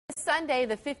Sunday,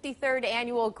 the 53rd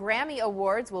Annual Grammy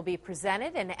Awards will be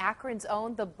presented, and Akron's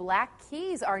own The Black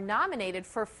Keys are nominated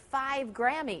for 5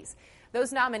 Grammys.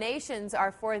 Those nominations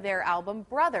are for their album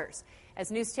Brothers.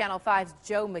 As News Channel 5's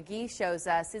Joe McGee shows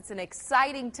us, it's an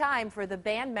exciting time for the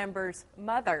band members'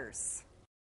 mothers.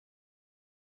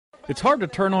 It's hard to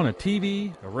turn on a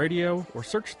TV, a radio, or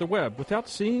search the web without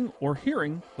seeing or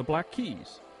hearing the Black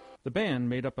Keys. The band,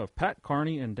 made up of Pat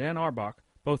Carney and Dan Auerbach,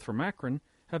 both from Akron,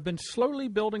 have been slowly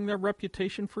building their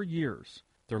reputation for years.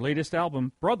 Their latest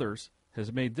album, Brothers,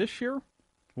 has made this year,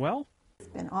 well, it's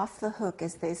been off the hook,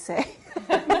 as they say.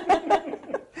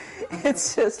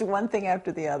 It's just one thing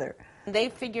after the other. They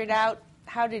figured out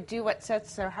how to do what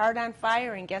sets their heart on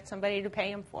fire and get somebody to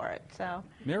pay them for it. So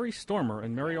Mary Stormer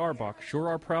and Mary Auerbach sure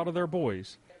are proud of their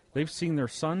boys. They've seen their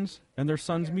sons and their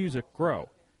sons' music grow.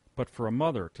 But for a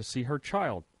mother to see her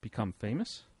child become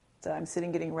famous? So I'm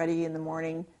sitting getting ready in the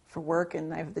morning for work,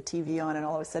 and I have the TV on, and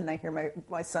all of a sudden I hear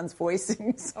my son's voice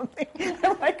singing something.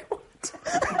 I'm like,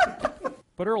 what?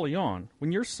 But early on,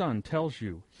 when your son tells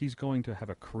you he's going to have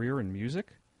a career in music,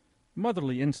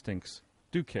 motherly instincts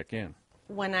do kick in.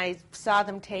 When I saw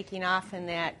them taking off in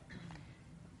that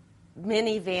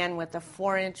minivan with a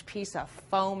 4-inch piece of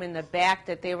foam in the back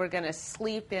that they were going to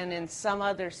sleep in some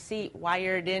other seat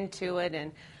wired into it,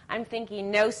 and I'm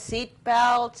thinking no seat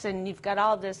belts, and you've got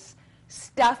all this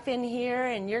stuff in here,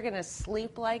 and you're going to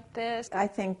sleep like this. I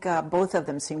think both of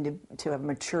them seem to have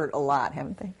matured a lot,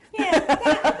 haven't they? Yeah,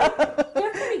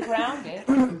 they're pretty grounded,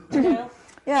 you know.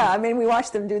 Yeah, I mean, we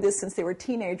watched them do this since they were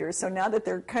teenagers, so now that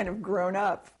they're kind of grown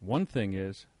up. One thing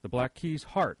is, the Black Keys'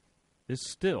 heart is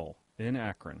still in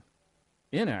Akron.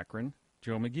 In Akron,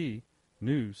 Joe McGee,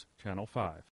 News Channel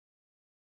 5.